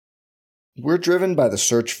We're driven by the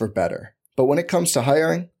search for better. But when it comes to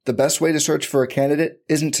hiring, the best way to search for a candidate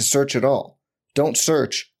isn't to search at all. Don't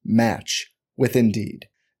search, match with Indeed.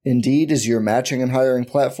 Indeed is your matching and hiring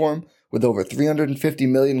platform with over 350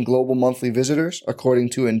 million global monthly visitors,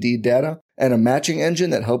 according to Indeed data, and a matching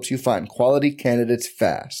engine that helps you find quality candidates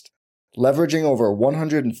fast. Leveraging over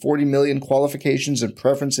 140 million qualifications and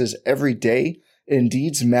preferences every day,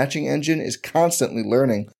 Indeed's matching engine is constantly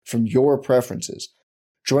learning from your preferences.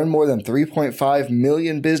 Join more than 3.5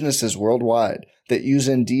 million businesses worldwide that use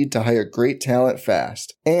Indeed to hire great talent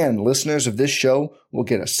fast. And listeners of this show will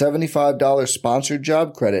get a $75 sponsored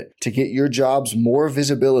job credit to get your jobs more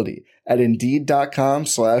visibility at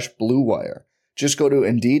Indeed.com/Blue Wire. Just go to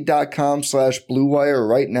Indeed.com/Blue Wire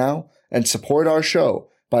right now and support our show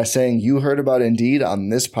by saying you heard about Indeed on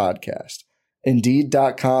this podcast.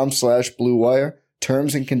 Indeed.com/Blue Wire.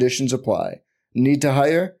 Terms and conditions apply. Need to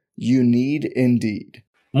hire? You need Indeed.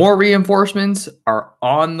 More reinforcements are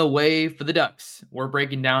on the way for the Ducks. We're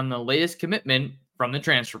breaking down the latest commitment from the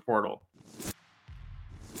transfer portal.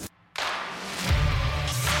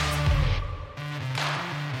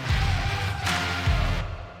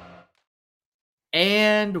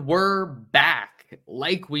 And we're back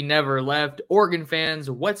like we never left. Oregon fans,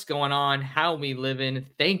 what's going on? How we living?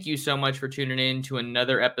 Thank you so much for tuning in to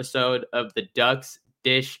another episode of the Ducks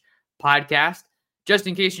Dish podcast. Just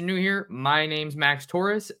in case you're new here, my name's Max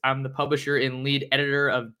Torres. I'm the publisher and lead editor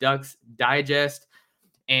of Ducks Digest,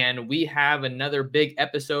 and we have another big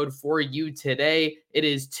episode for you today. It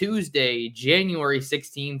is Tuesday, January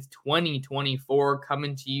 16th, 2024,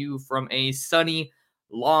 coming to you from a sunny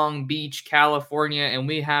Long Beach, California, and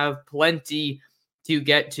we have plenty to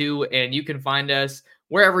get to, and you can find us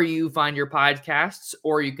wherever you find your podcasts,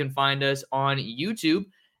 or you can find us on YouTube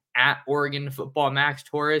at Oregon Football Max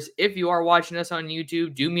Torres. If you are watching us on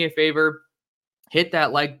YouTube, do me a favor, hit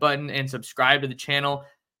that like button and subscribe to the channel.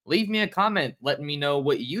 Leave me a comment letting me know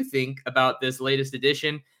what you think about this latest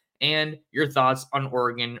edition and your thoughts on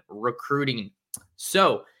Oregon recruiting.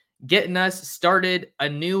 So, getting us started, a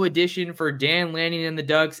new edition for Dan Lanning and the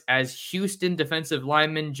Ducks as Houston defensive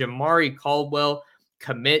lineman Jamari Caldwell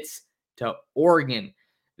commits to Oregon.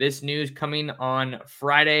 This news coming on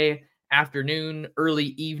Friday afternoon, early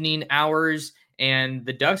evening hours, and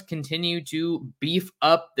the Ducks continue to beef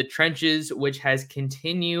up the trenches, which has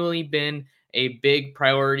continually been a big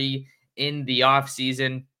priority in the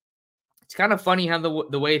offseason. It's kind of funny how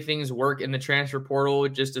the way things work in the transfer portal,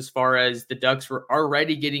 just as far as the Ducks were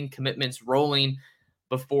already getting commitments rolling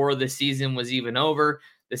before the season was even over.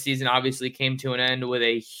 The season obviously came to an end with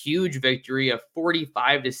a huge victory, a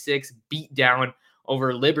 45-6 beatdown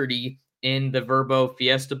over Liberty in the Verbo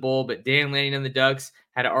Fiesta Bowl, but Dan Lanning and the Ducks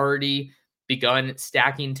had already begun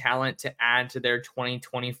stacking talent to add to their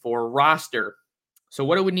 2024 roster. So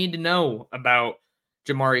what do we need to know about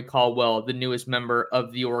Jamari Caldwell, the newest member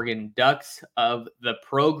of the Oregon Ducks of the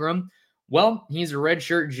program? Well, he's a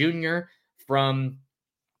redshirt junior from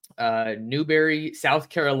Newberry, South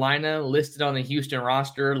Carolina, listed on the Houston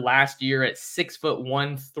roster last year at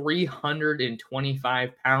 6'1",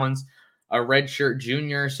 325 pounds. A redshirt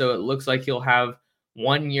junior, so it looks like he'll have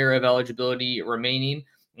 1 year of eligibility remaining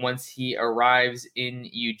once he arrives in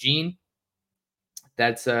Eugene.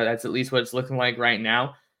 That's at least what it's looking like right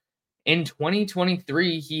now. In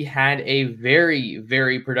 2023, he had a very,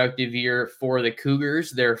 very productive year for the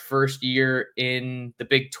Cougars, their first year in the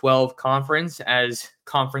Big 12 conference, as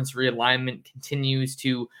conference realignment continues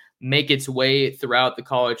to make its way throughout the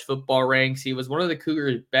college football ranks. He was one of the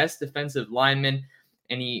Cougars' best defensive linemen,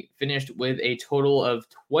 and he finished with a total of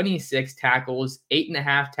 26 tackles,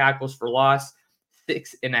 8.5 tackles for loss,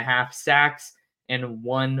 6.5 sacks, and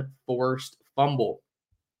 1 forced fumble.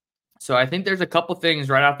 So I think there's a couple things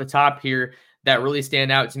right off the top here that really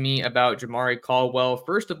stand out to me about Jamari Caldwell.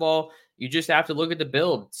 First of all, you just have to look at the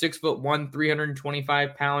build. 6'1",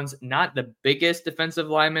 325 pounds, not the biggest defensive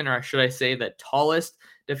lineman, or should I say the tallest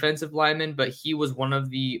defensive lineman, but he was one of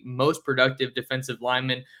the most productive defensive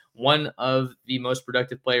linemen, one of the most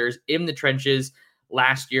productive players in the trenches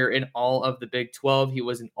last year in all of the Big 12. He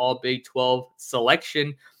was an all Big 12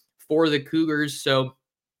 selection for the Cougars. So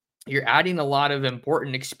you're adding a lot of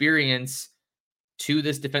important experience to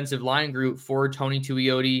this defensive line group for Tony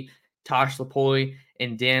Tuioti, Tosh Lapoy,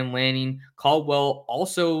 and Dan Lanning. Caldwell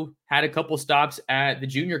also had a couple stops at the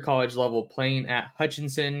junior college level, playing at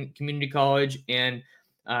Hutchinson Community College and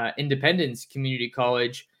Independence Community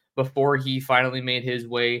College before he finally made his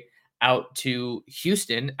way out to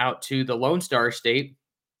Houston, out to the Lone Star State.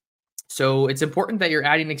 So it's important that you're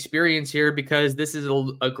adding experience here, because this is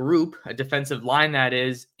a group, a defensive line that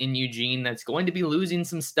is in Eugene, that's going to be losing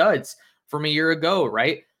some studs from a year ago,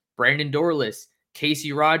 right? Brandon Dorlus,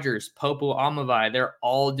 Casey Rogers, Popo Amavai, they're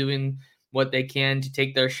all doing what they can to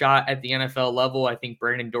take their shot at the NFL level. I think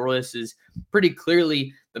Brandon Dorlus is pretty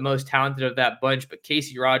clearly the most talented of that bunch, but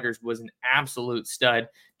Casey Rogers was an absolute stud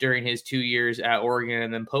during his 2 years at Oregon.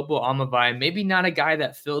 And then Popo Amavai, maybe not a guy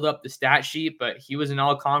that filled up the stat sheet, but he was an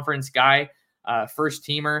all-conference guy, first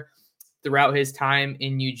teamer throughout his time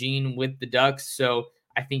in Eugene with the Ducks. So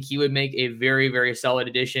I think he would make a very, very solid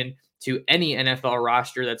addition to any NFL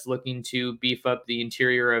roster that's looking to beef up the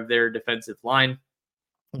interior of their defensive line.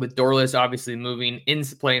 With Dorlus obviously moving in,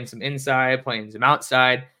 playing some inside, playing some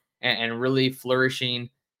outside, and really flourishing,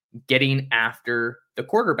 getting after the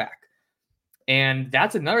quarterback. And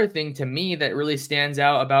that's another thing to me that really stands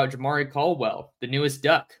out about Jamari Caldwell, the newest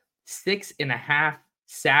Duck. 6.5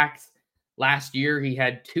 sacks last year. He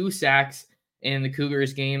had 2 sacks in the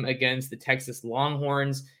Cougars game against the Texas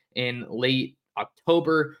Longhorns in late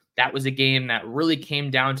October. That was a game that really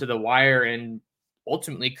came down to the wire and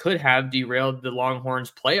ultimately could have derailed the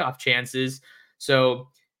Longhorns' playoff chances. So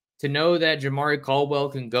to know that Jamari Caldwell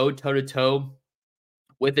can go toe-to-toe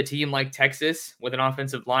with a team like Texas, with an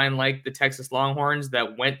offensive line like the Texas Longhorns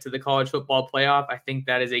that went to the college football playoff, I think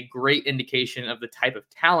that is a great indication of the type of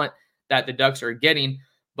talent that the Ducks are getting.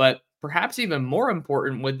 But perhaps even more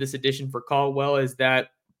important with this addition for Caldwell is that,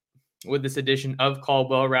 with this addition of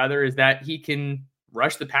Caldwell rather, is that he can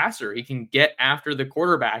rush the passer. He can get after the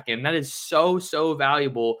quarterback. And that is so, so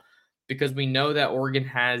valuable because we know that Oregon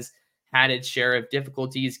has had its share of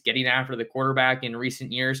difficulties getting after the quarterback in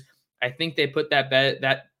recent years. I think they put that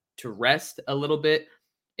to rest a little bit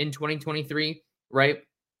in 2023, right?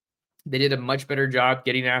 They did a much better job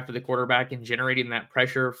getting after the quarterback and generating that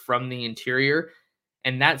pressure from the interior.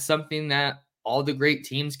 And that's something that all the great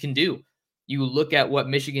teams can do. You look at what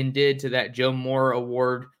Michigan did to that Joe Moore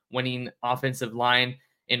Award-winning offensive line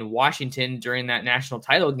in Washington during that national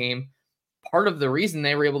title game. Part of the reason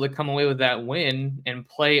they were able to come away with that win and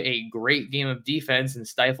play a great game of defense and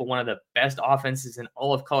stifle one of the best offenses in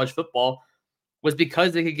all of college football was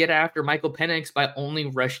because they could get after Michael Penix by only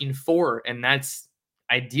rushing 4. And that's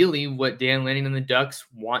ideally what Dan Lanning and the Ducks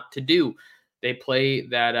want to do. They play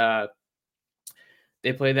that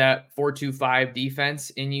 4-2-5 defense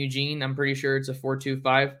in Eugene. I'm pretty sure it's a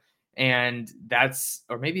 4-2-5, and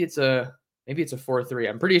maybe it's a 4-3.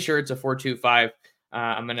 I'm pretty sure it's a 4-2-5.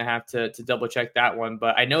 I'm going to have to double check that one,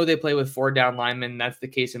 but I know they play with 4 down linemen. That's the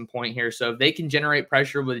case in point here. So if they can generate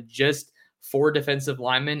pressure with just 4 defensive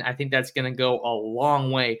linemen, I think that's going to go a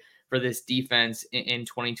long way for this defense in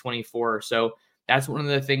 2024. So that's one of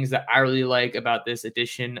the things that I really like about this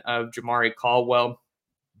addition of Jamari Caldwell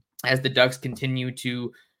as the Ducks continue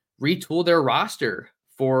to retool their roster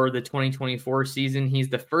for the 2024 season. He's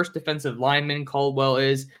the first defensive lineman, Caldwell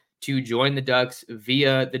is, to join the Ducks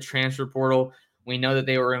via the transfer portal. We know that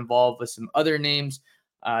they were involved with some other names.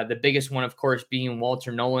 The biggest one, of course, being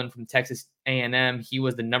Walter Nolan from Texas A&M. He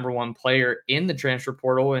was the number 1 player in the transfer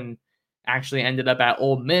portal and actually ended up at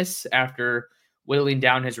Ole Miss after whittling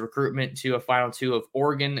down his recruitment to a final 2 of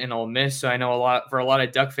Oregon and Ole Miss. So I know for a lot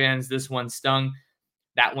of Duck fans, this one stung.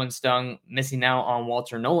 That one stung, missing out on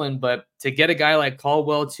Walter Nolan. But to get a guy like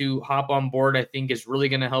Caldwell to hop on board, I think is really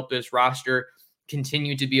going to help this roster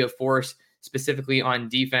continue to be a force, specifically on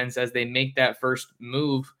defense, as they make that first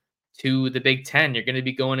move to the Big Ten. You're going to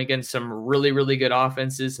be going against some really, really good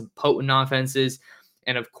offenses, some potent offenses,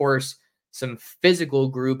 and of course, some physical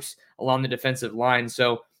groups along the defensive line.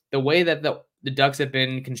 So the way that the Ducks have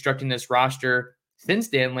been constructing this roster since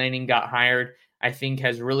Dan Lanning got hired, I think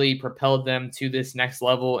has really propelled them to this next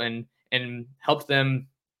level and helped them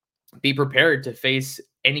be prepared to face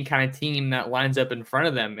any kind of team that lines up in front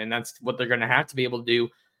of them. And that's what they're going to have to be able to do,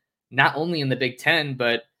 not only in the Big Ten,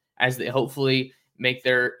 but as they hopefully make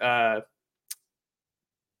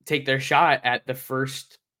take their shot at the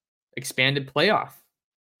first expanded playoff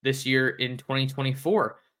this year in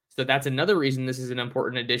 2024. So that's another reason this is an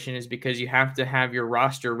important addition, is because you have to have your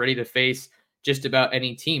roster ready to face just about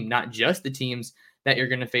any team, not just the teams that you're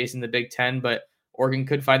going to face in the Big Ten, but Oregon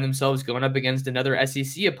could find themselves going up against another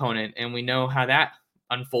SEC opponent. And we know how that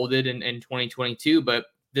unfolded in 2022, but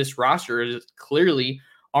this roster is clearly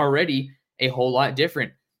already a whole lot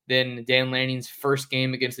different than Dan Lanning's first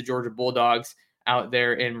game against the Georgia Bulldogs out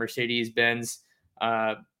there in Mercedes-Benz.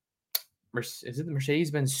 Is it the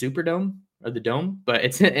Mercedes-Benz Superdome or the Dome? But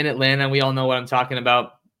it's in Atlanta. We all know what I'm talking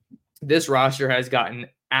about. This roster has gotten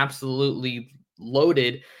absolutely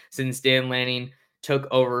loaded since Dan Lanning took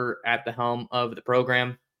over at the helm of the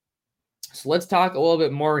program. So let's talk a little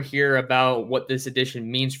bit more here about what this addition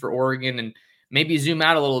means for Oregon and maybe zoom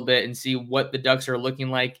out a little bit and see what the Ducks are looking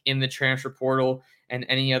like in the transfer portal and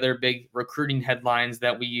any other big recruiting headlines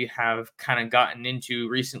that we have kind of gotten into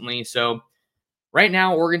recently. So right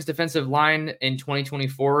now, Oregon's defensive line in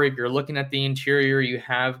 2024, if you're looking at the interior, you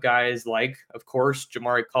have guys like, of course,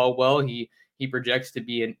 Jamari Caldwell. He projects to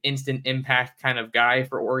be an instant impact kind of guy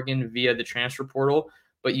for Oregon via the transfer portal.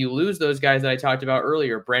 But you lose those guys that I talked about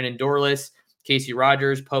earlier, Brandon Dorlus, Casey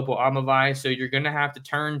Rogers, Popo Amavai. So you're going to have to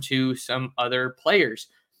turn to some other players.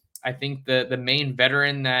 I think the main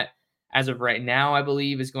veteran that, as of right now, I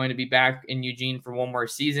believe is going to be back in Eugene for one more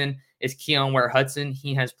season is Keon Ware-Hudson.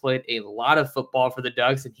 He has played a lot of football for the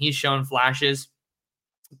Ducks, and he's shown flashes,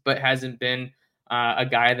 but hasn't been a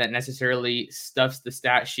guy that necessarily stuffs the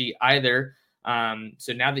stat sheet either.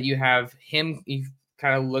 So now that you have him, you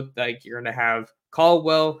kind of look like you're going to have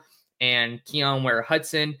Caldwell and Keon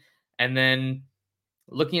Ware-Hudson, and then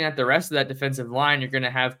looking at the rest of that defensive line, you're going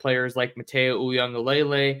to have players like Mateo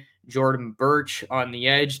Uyunglele, Jordan Birch on the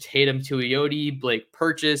edge, Tatum Tuioti, Blake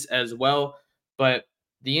Purchase as well. But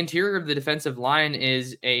the interior of the defensive line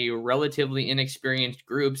is a relatively inexperienced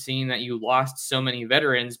group, seeing that you lost so many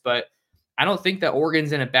veterans. But I don't think that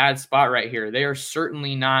Oregon's in a bad spot right here. They are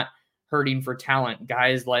certainly not hurting for talent.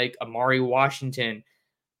 Guys like Amari Washington,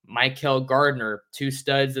 Michael Gardner, two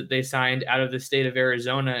studs that they signed out of the state of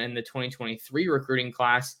Arizona in the 2023 recruiting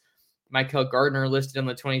class. Michael Gardner listed on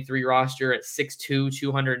the 23 roster at 6'2",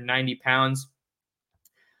 290 pounds.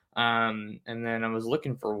 And then I was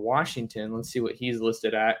looking for Washington. Let's see what he's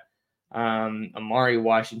listed at. Amari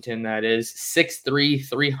Washington, that is 6'3",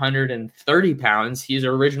 330 pounds. He's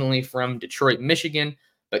originally from Detroit, Michigan,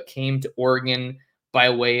 but came to Oregon by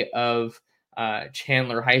way of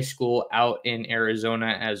Chandler High School out in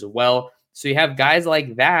Arizona as well. So you have guys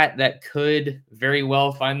like that could very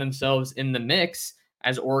well find themselves in the mix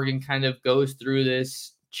as Oregon kind of goes through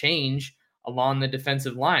this change along the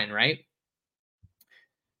defensive line, right?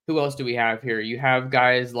 Who else do we have here? You have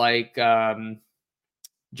guys like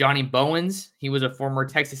Johnny Bowens. He was a former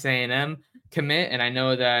Texas A&M commit, and I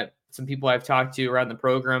know that some people I've talked to around the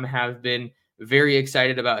program have been very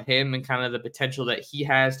excited about him and kind of the potential that he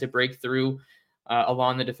has to break through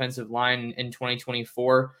along the defensive line in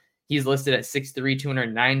 2024. He's listed at 6'3",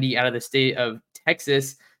 290 out of the state of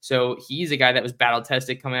Texas. So he's a guy that was battle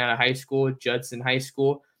tested coming out of high school, Judson High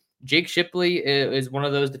School. Jake Shipley is one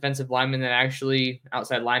of those defensive linemen that actually,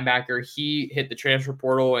 outside linebacker, he hit the transfer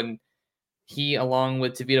portal, and he, along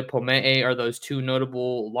with Tavita Pomee, are those two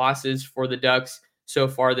notable losses for the Ducks so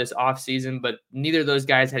far this offseason, but neither of those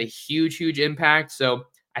guys had a huge impact. So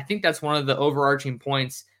I think that's one of the overarching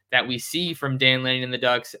points that we see from Dan Lanning and the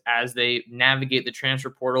Ducks as they navigate the transfer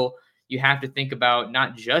portal. You have to think about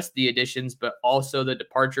not just the additions, but also the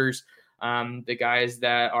departures. The guys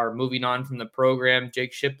that are moving on from the program.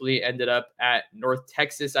 Jake Shipley ended up at North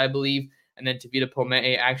Texas, I believe, and then Tavita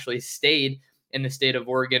Pomee actually stayed in the state of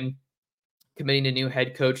Oregon, committing to new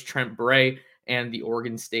head coach Trent Bray and the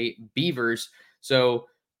Oregon State Beavers. So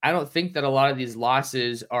I don't think that a lot of these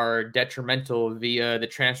losses are detrimental via the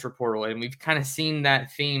transfer portal. And we've kind of seen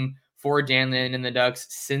that theme for Dan Lanning and the Ducks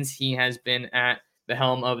since he has been at the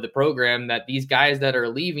helm of the program, that these guys that are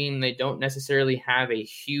leaving, they don't necessarily have a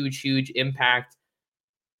huge impact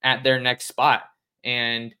at their next spot.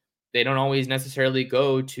 And they don't always necessarily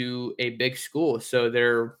go to a big school. So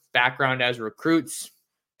their background as recruits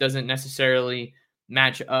doesn't necessarily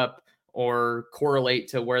match up or correlate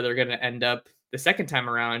to where they're going to end up the second time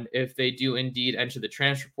around if they do indeed enter the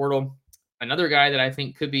transfer portal. Another guy that I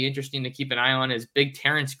think could be interesting to keep an eye on is Big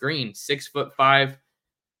Terrence Green, 6'5",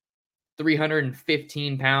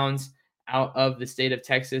 315 pounds, out of the state of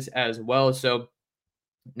Texas as well. So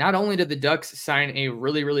not only did the Ducks sign a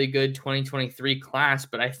really good 2023 class,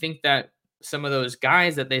 but I think that some of those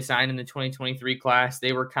guys that they signed in the 2023 class,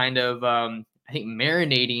 they were kind of, I think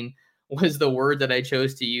marinating was the word that I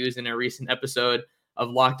chose to use in a recent episode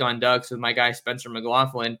of Locked On Ducks with my guy Spencer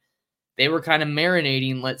McLaughlin. They were kind of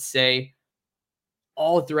marinating, let's say,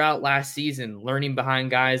 all throughout last season, learning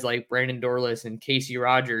behind guys like Brandon Dorlus and Casey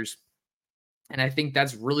Rogers. And I think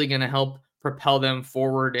that's really going to help propel them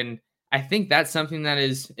forward. And I think that's something that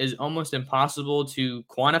is almost impossible to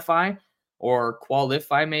quantify or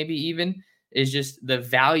qualify, maybe even, is just the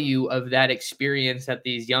value of that experience that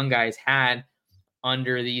these young guys had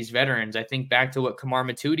under these veterans. I think back to what Kamar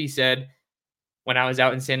Matudi said when I was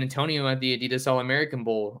out in San Antonio at the Adidas All-American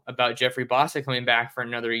Bowl about Jeffrey Bossa coming back for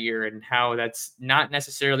another year and how that's not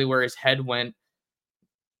necessarily where his head went.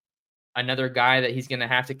 Another guy that he's going to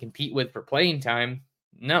have to compete with for playing time.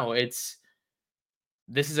 No,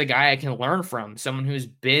 this is a guy I can learn from, someone who's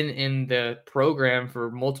been in the program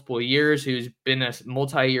for multiple years, who's been a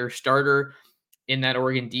multi-year starter in that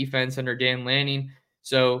Oregon defense under Dan Lanning.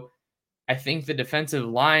 So I think the defensive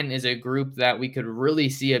line is a group that we could really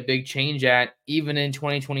see a big change at, even in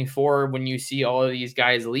 2024 when you see all of these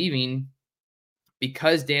guys leaving,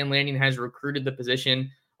 because Dan Lanning has recruited the position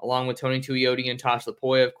along with Tony Tuioti and Tosh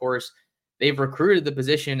Lapoya, of course. They've recruited the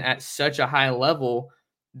position at such a high level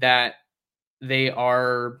that they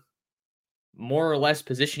are more or less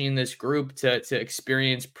positioning this group to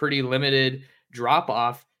experience pretty limited drop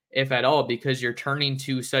off, if at all, because you're turning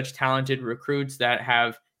to such talented recruits that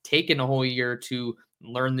have taken a whole year to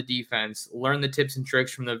learn the defense, learn the tips and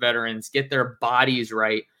tricks from the veterans, get their bodies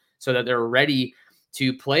right so that they're ready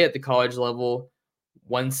to play at the college level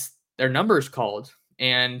once their number's called.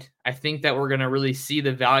 And I think that we're going to really see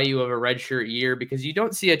the value of a redshirt year, because you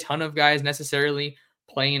don't see a ton of guys necessarily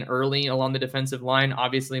playing early along the defensive line.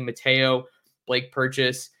 Obviously, Mateo, Blake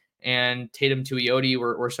Purchase, and Tatum Tuioti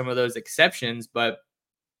were some of those exceptions, but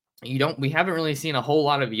we haven't really seen a whole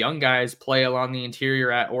lot of young guys play along the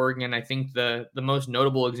interior at Oregon. I think the most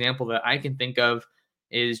notable example that I can think of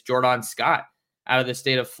is Jordan Scott out of the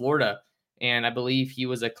state of Florida. And I believe he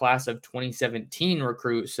was a class of 2017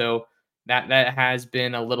 recruit. So that has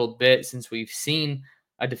been a little bit since we've seen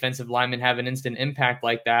a defensive lineman have an instant impact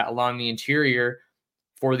like that along the interior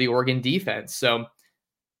for the Oregon defense. So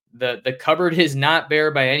the cupboard is not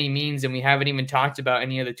bare by any means, and we haven't even talked about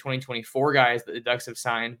any of the 2024 guys that the Ducks have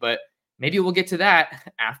signed, but maybe we'll get to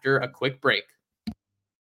that after a quick break.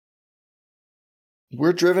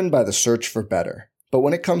 We're driven by the search for better. But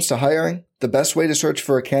when it comes to hiring, the best way to search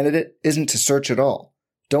for a candidate isn't to search at all.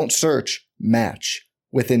 Don't search, match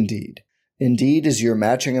with Indeed. Indeed is your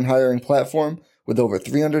matching and hiring platform with over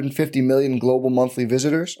 350 million global monthly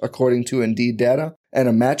visitors, according to Indeed data, and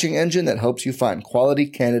a matching engine that helps you find quality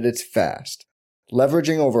candidates fast.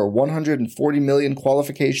 Leveraging over 140 million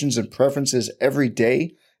qualifications and preferences every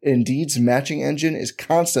day, Indeed's matching engine is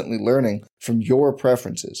constantly learning from your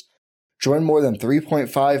preferences. Join more than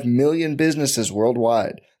 3.5 million businesses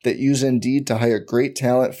worldwide that use Indeed to hire great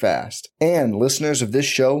talent fast. And listeners of this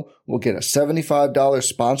show will get a $75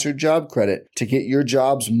 sponsored job credit to get your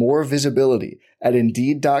jobs more visibility at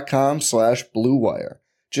Indeed.com/Blue Wire.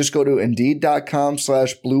 Just go to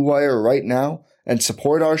Indeed.com/Blue Wire right now and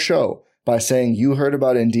support our show by saying you heard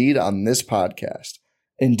about Indeed on this podcast.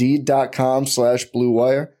 Indeed.com/Blue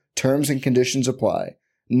Wire. Terms and conditions apply.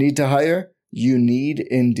 Need to hire? You need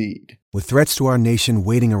Indeed. With threats to our nation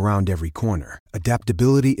waiting around every corner,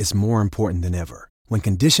 adaptability is more important than ever. When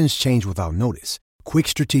conditions change without notice, quick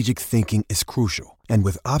strategic thinking is crucial. And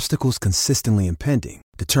with obstacles consistently impending,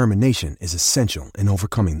 determination is essential in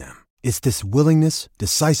overcoming them. It's this willingness,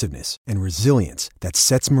 decisiveness, and resilience that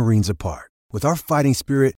sets Marines apart. With our fighting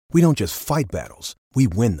spirit, we don't just fight battles, we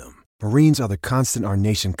win them. Marines are the constant our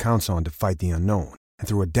nation counts on to fight the unknown. And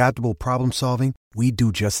through adaptable problem solving, we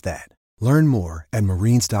do just that. Learn more at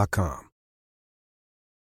Marines.com.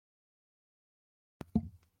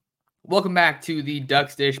 Welcome back to the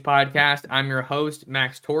Ducks Dish podcast. I'm your host,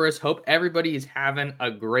 Max Torres. Hope everybody is having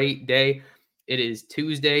a great day. It is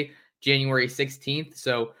Tuesday, January 16th,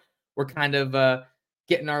 so we're kind of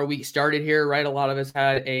getting our week started here, right? A lot of us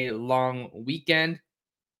had a long weekend,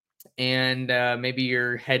 and maybe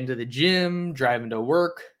you're heading to the gym, driving to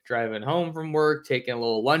work, driving home from work, taking a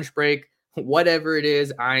little lunch break. Whatever it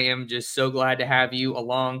is, I am just so glad to have you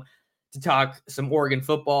along to talk some Oregon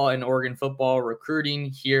football and Oregon football recruiting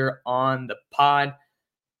here on the pod.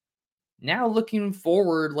 Now, looking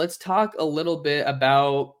forward, let's talk a little bit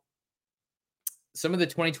about some of the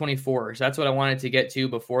 2024s. That's what I wanted to get to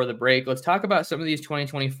before the break. Let's talk about some of these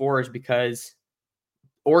 2024s, because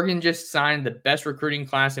Oregon just signed the best recruiting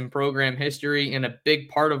class in program history, and a big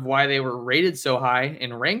part of why they were rated so high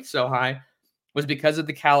and ranked so high was because of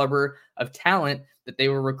the caliber of talent that they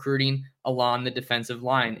were recruiting along the defensive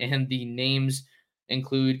line. And the names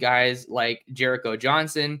include guys like Jericho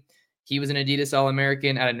Johnson. He was an Adidas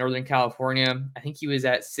All-American out of Northern California. I think he was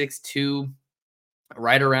at 6'2",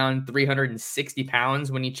 right around 360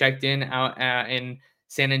 pounds when he checked in out in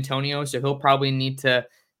San Antonio. So he'll probably need to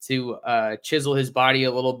chisel his body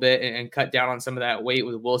a little bit and cut down on some of that weight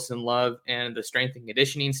with Wilson Love and the strength and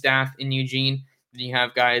conditioning staff in Eugene. Then you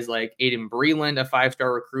have guys like Aiden Breland, a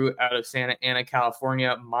 5-star recruit out of Santa Ana,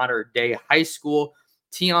 California, Mater Dei High School.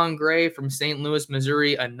 Tion Gray from St. Louis,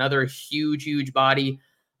 Missouri, another huge body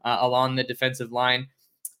along the defensive line.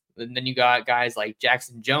 And then you got guys like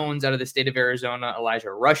Jackson Jones out of the state of Arizona,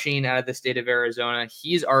 Elijah Rushing out of the state of Arizona.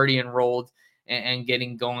 He's already enrolled and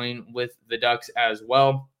getting going with the Ducks as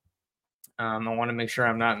well. I want to make sure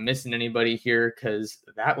I'm not missing anybody here, because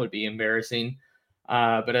that would be embarrassing.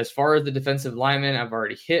 But as far as the defensive linemen, I've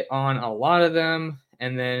already hit on a lot of them.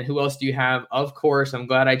 And then who else do you have? Of course, I'm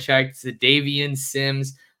glad I checked. Davian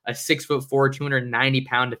Sims, a 6'4",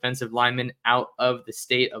 290-pound defensive lineman out of the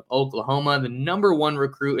state of Oklahoma, the number one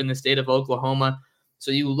recruit in the state of Oklahoma.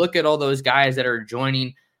 So you look at all those guys that are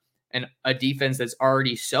joining a defense that's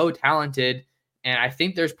already so talented, and I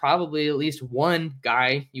think there's probably at least one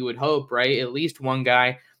guy, you would hope, right? At least one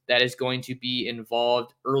guy that is going to be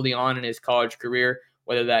involved early on in his college career,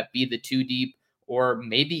 whether that be the two deep or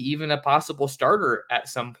maybe even a possible starter at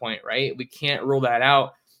some point, right? We can't rule that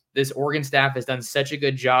out. This Oregon staff has done such a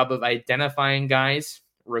good job of identifying guys,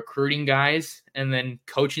 recruiting guys, and then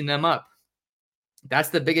coaching them up. That's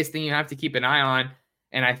the biggest thing you have to keep an eye on.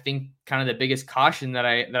 And I think kind of the biggest caution that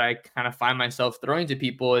I kind of find myself throwing to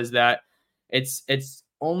people is that it's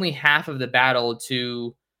only half of the battle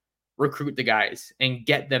to recruit the guys and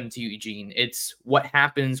get them to Eugene. It's what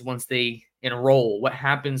happens once they enroll, what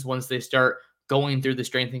happens once they start going through the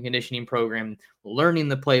strength and conditioning program, learning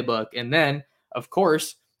the playbook. And then, of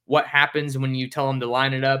course, what happens when you tell them to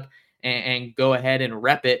line it up and go ahead and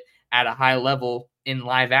rep it at a high level in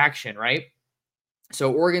live action, right?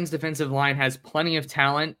 So Oregon's defensive line has plenty of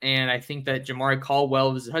talent, and I think that Jamari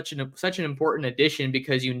Caldwell was such an important addition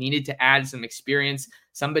because you needed to add some experience,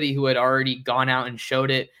 somebody who had already gone out and showed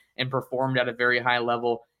it and performed at a very high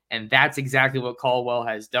level, and that's exactly what Caldwell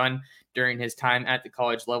has done during his time at the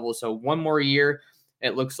college level. So one more year,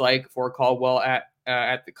 it looks like, for Caldwell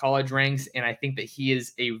at the college ranks, and I think that he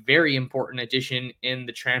is a very important addition in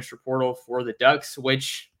the transfer portal for the Ducks,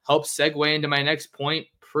 which helps segue into my next point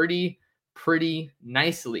pretty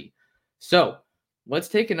nicely. So let's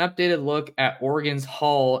take an updated look at Oregon's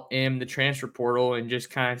haul in the transfer portal and just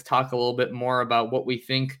kind of talk a little bit more about what we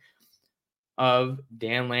think of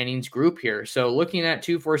Dan Lanning's group here. So looking at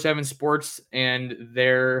 247 Sports and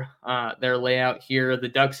their layout here, the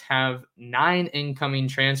Ducks have 9 incoming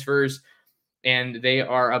transfers, and they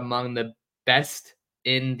are among the best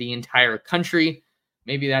in the entire country.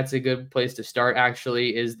 Maybe that's a good place to start,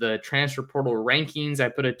 actually, is the transfer portal rankings. I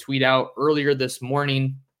put a tweet out earlier this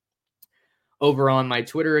morning over on my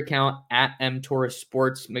Twitter account at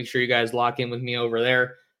mtorresports. Make sure you guys lock in with me over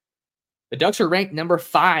there. The Ducks are ranked number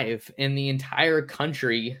 5 in the entire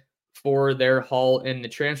country for their haul in the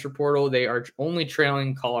transfer portal. They are only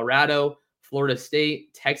trailing Colorado, Florida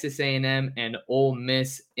State, Texas A&M, and Ole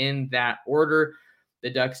Miss in that order. The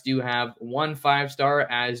Ducks do have 1 5-star,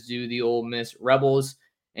 as do the Ole Miss Rebels.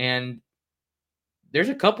 And there's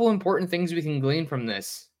a couple important things we can glean from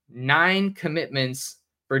this. 9 commitments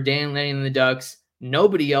for Dan Lanning and the Ducks.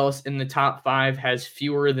 Nobody else in the top 5 has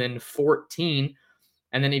fewer than 14.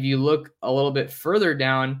 And then if you look a little bit further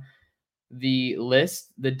down the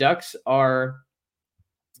list, the Ducks are,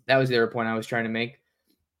 that was the other point I was trying to make,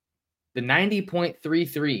 the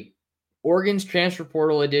 90.33. Oregon's transfer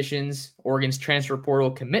portal additions, Oregon's transfer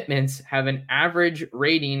portal commitments have an average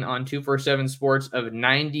rating on 247 Sports of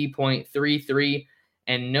 90.33,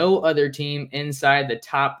 and no other team inside the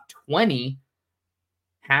top 20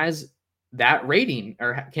 has that rating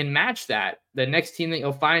or can match that. The next team that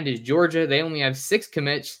you'll find is Georgia. They only have 6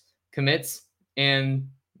 commits, and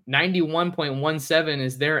 91.17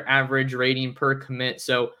 is their average rating per commit.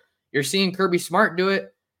 So you're seeing Kirby Smart do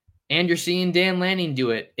it, and you're seeing Dan Lanning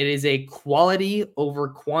do it. It is a quality over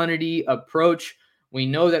quantity approach. We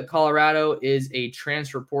know that Colorado is a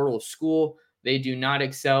transfer portal school. They do not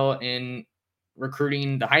excel in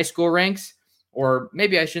recruiting the high school ranks, or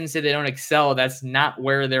maybe I shouldn't say they don't excel. That's not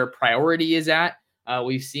where their priority is at.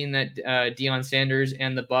 We've seen that Deion Sanders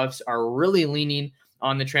and the Buffs are really leaning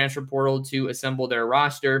on the transfer portal to assemble their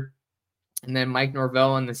roster. And then Mike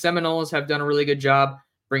Norvell and the Seminoles have done a really good job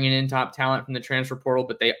bringing in top talent from the transfer portal,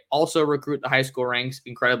 but they also recruit the high school ranks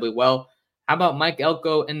incredibly well. How about Mike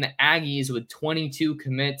Elko and the Aggies with 22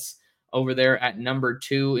 commits over there at number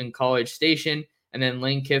 2 in College Station, and then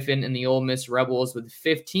Lane Kiffin and the Ole Miss Rebels with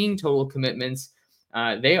 15 total commitments.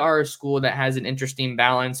 They are a school that has an interesting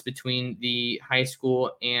balance between the high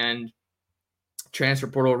school and transfer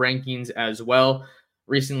portal rankings as well.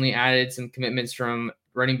 Recently added some commitments from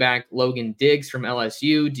running back Logan Diggs from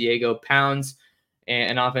LSU, Diego Pounds,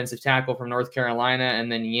 an offensive tackle from North Carolina,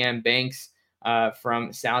 and then Yam Banks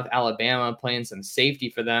from South Alabama playing some safety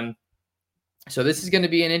for them. So this is going to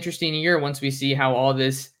be an interesting year once we see how all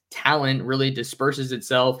this talent really disperses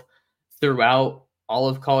itself throughout all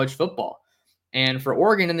of college football. And for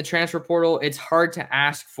Oregon in the transfer portal, it's hard to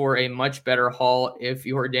ask for a much better haul if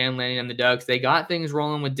you're Dan Lanning and the Ducks. They got things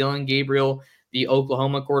rolling with Dylan Gabriel, the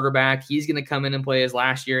Oklahoma quarterback. He's going to come in and play his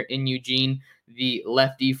last year in Eugene, the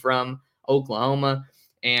lefty from Oklahoma,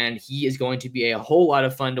 and he is going to be a whole lot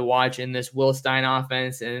of fun to watch in this Will Stein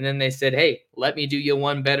offense. And then they said, hey, let me do you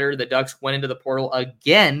one better. The Ducks went into the portal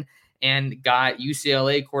again and got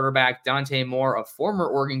UCLA quarterback Dante Moore, a former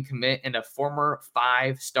Oregon commit and a former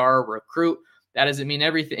 5-star recruit. That doesn't mean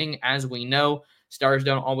everything, as we know. Stars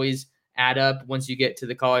don't always add up once you get to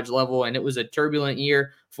the college level, and it was a turbulent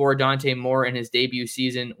year for Dante Moore in his debut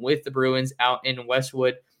season with the Bruins out in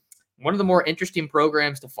Westwood. One of the more interesting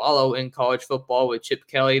programs to follow in college football with Chip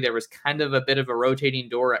Kelly. There was kind of a bit of a rotating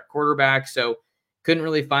door at quarterback, so couldn't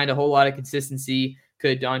really find a whole lot of consistency,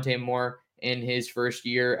 could Dante Moore, in his first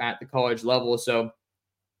year at the college level. So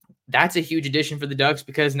that's a huge addition for the Ducks,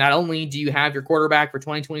 because not only do you have your quarterback for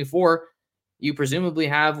 2024, you presumably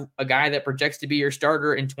have a guy that projects to be your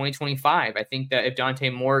starter in 2025. I think that if Dante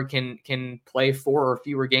Moore can play 4 or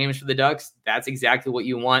fewer games for the Ducks, that's exactly what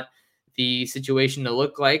you want the situation to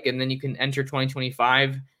look like. And then you can enter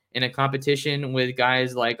 2025 in a competition with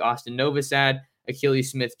guys like Austin Novosad,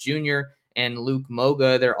 Achilles Smith Jr., and Luke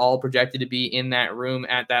Moga. They're all projected to be in that room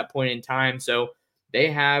at that point in time. So they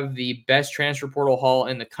have the best transfer portal haul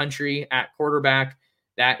in the country at quarterback.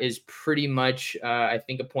 That is pretty much, I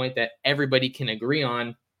think, a point that everybody can agree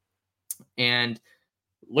on. And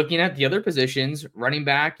looking at the other positions, running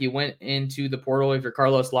back, you went into the portal for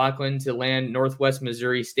Carlos Lachlan to land Northwest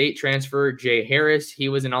Missouri State transfer Jay Harris. He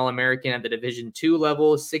was an All-American at the Division II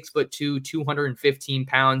level, 6'2", 215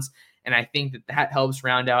 pounds. And I think that helps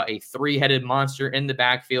round out a 3-headed monster in the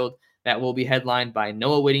backfield that will be headlined by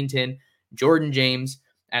Noah Whittington, Jordan James,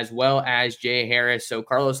 as well as Jay Harris. So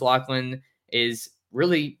Carlos Lachlan is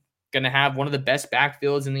really going to have one of the best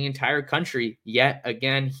backfields in the entire country. Yet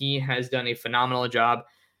again, he has done a phenomenal job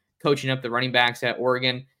coaching up the running backs at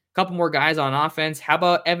Oregon. A couple more guys on offense. How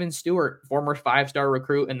about Evan Stewart, former 5-star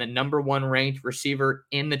recruit and the number 1 ranked receiver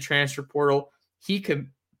in the transfer portal? He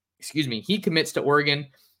commits to Oregon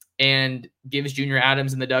and gives Junior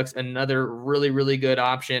Adams and the Ducks another really, really good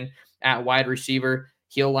option at wide receiver.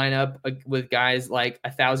 He'll line up with guys like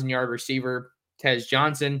 1,000-yard receiver Tez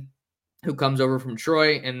Johnson, who comes over from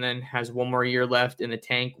Troy and then has one more year left in the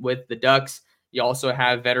tank with the Ducks. You also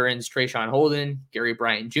have veterans Trayshawn Holden, Gary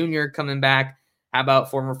Bryant Jr. coming back. How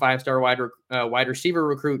about former 5-star wide receiver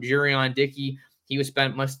recruit Jurion Dickey? He was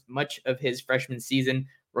spent much of his freshman season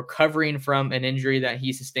recovering from an injury that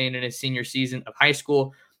he sustained in his senior season of high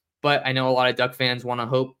school. But I know a lot of Duck fans want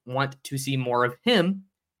to see more of him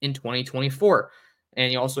in 2024.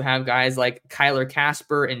 And you also have guys like Kyler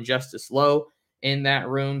Casper and Justice Lowe in that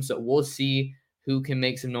room. So we'll see who can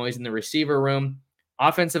make some noise in the receiver room.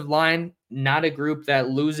 Offensive line, not a group that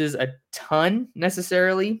loses a ton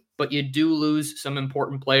necessarily, but you do lose some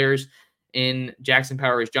important players in Jackson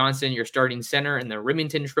Powers Johnson, your starting center and the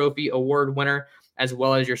Remington Trophy Award winner, as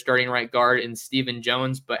well as your starting right guard in Stephen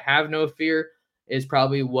Jones. But have no fear is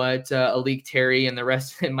probably what Alik Terry and the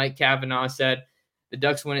rest of Mike Cavanaugh said. The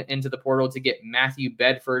Ducks went into the portal to get Matthew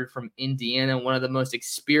Bedford from Indiana, one of the most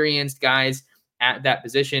experienced guys at that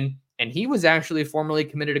position. And he was actually formerly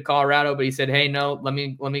committed to Colorado, but he said, hey, no, let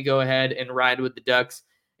me go ahead and ride with the Ducks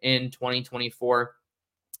in 2024.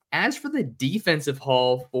 As for the defensive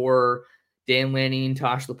haul for Dan Lanning,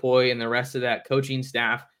 Tosh Lupoi, and the rest of that coaching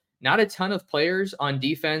staff, not a ton of players on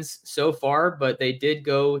defense so far, but they did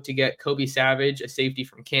go to get Kobe Savage, a safety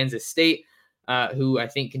from Kansas State, who I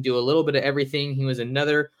think can do a little bit of everything. He was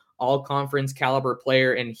another all-conference caliber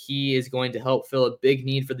player, and he is going to help fill a big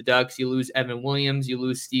need for the Ducks. You lose Evan Williams, you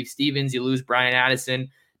lose Steve Stevens, you lose Brian Addison.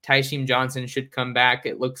 Tyshim Johnson should come back.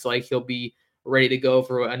 It looks like he'll be ready to go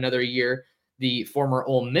for another year, the former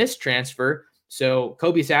Ole Miss transfer. So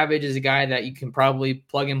Kobe Savage is a guy that you can probably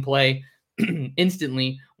plug and play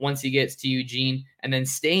instantly once he gets to Eugene. And then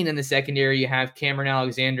staying in the secondary, you have Cameron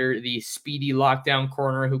Alexander, the speedy lockdown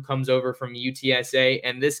corner who comes over from UTSA.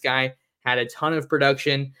 And this guy had a ton of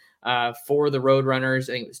production for the Roadrunners.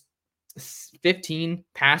 I think it was 15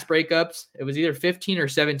 pass breakups. It was either 15 or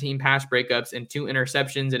 17 pass breakups and 2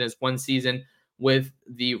 interceptions in his one season with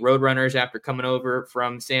the Roadrunners after coming over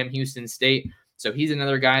from Sam Houston State. So he's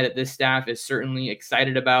another guy that this staff is certainly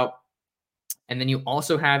excited about. And then you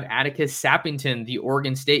also have Atticus Sappington, the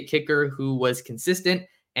Oregon State kicker, who was consistent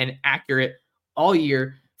and accurate all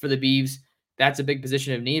year for the Beavs. That's a big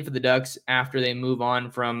position of need for the Ducks after they move on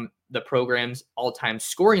from the program's all-time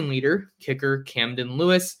scoring leader, kicker Camden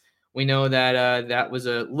Lewis. We know that that was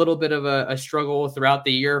a little bit of a struggle throughout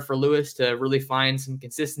the year for Lewis to really find some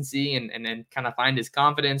consistency and then kind of find his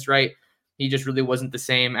confidence, right? He just really wasn't the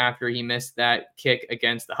same after he missed that kick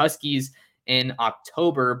against the Huskies in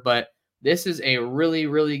October. But this is a really,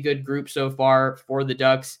 really good group so far for the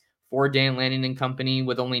Ducks, for Dan Lanning and company.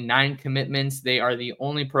 With only 9 commitments, they are the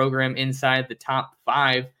only program inside the top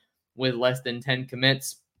 5 with less than 10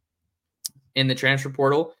 commits in the transfer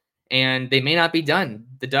portal. and they may not be done.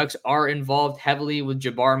 The Ducks are involved heavily with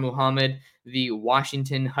Jabbar Muhammad, the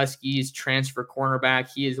Washington Huskies transfer cornerback.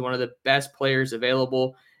 He is one of the best players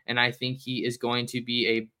available, and I think he is going to be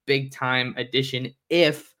a big-time addition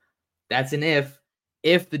if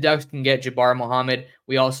the Ducks can get Jabbar Muhammad.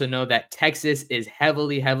 We also know that Texas is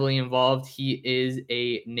heavily involved. He is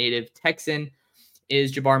a native Texan,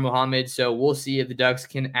 is Jabbar Muhammad. So we'll see if the Ducks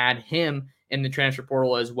can add him in the transfer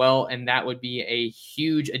portal as well, and that would be a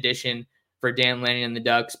huge addition for Dan Lanning and the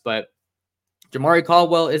Ducks. But Jamari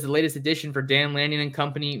Caldwell is the latest addition for Dan Lanning and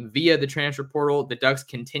company via the transfer portal. The Ducks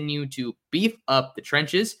continue to beef up the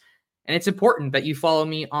trenches, and it's important that you follow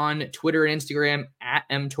me on Twitter and Instagram at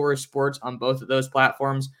mtorresports on both of those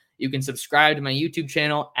platforms. You can subscribe to my YouTube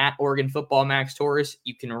channel at Oregon Football Max Torres.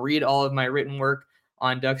 You can read all of my written work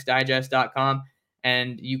on ducksdigest.com,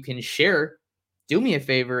 and you can share. Do me a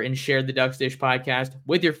favor and share the Ducks Dish podcast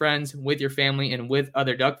with your friends, with your family, and with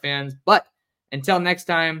other Duck fans. But until next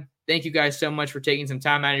time, thank you guys so much for taking some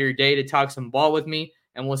time out of your day to talk some ball with me,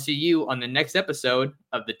 and we'll see you on the next episode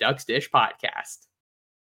of the Ducks Dish podcast.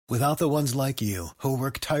 Without the ones like you, who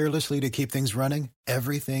work tirelessly to keep things running,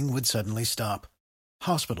 everything would suddenly stop.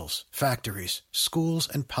 Hospitals, factories, schools,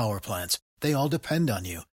 and power plants, they all depend on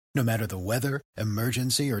you. No matter the weather,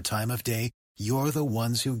 emergency, or time of day, you're the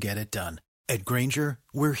ones who get it done. At Grainger,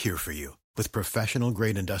 we're here for you with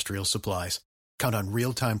professional-grade industrial supplies. Count on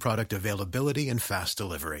real-time product availability and fast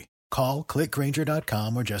delivery. Call, click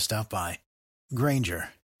Grainger.com, or just stop by. Grainger,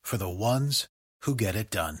 for the ones who get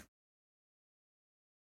it done.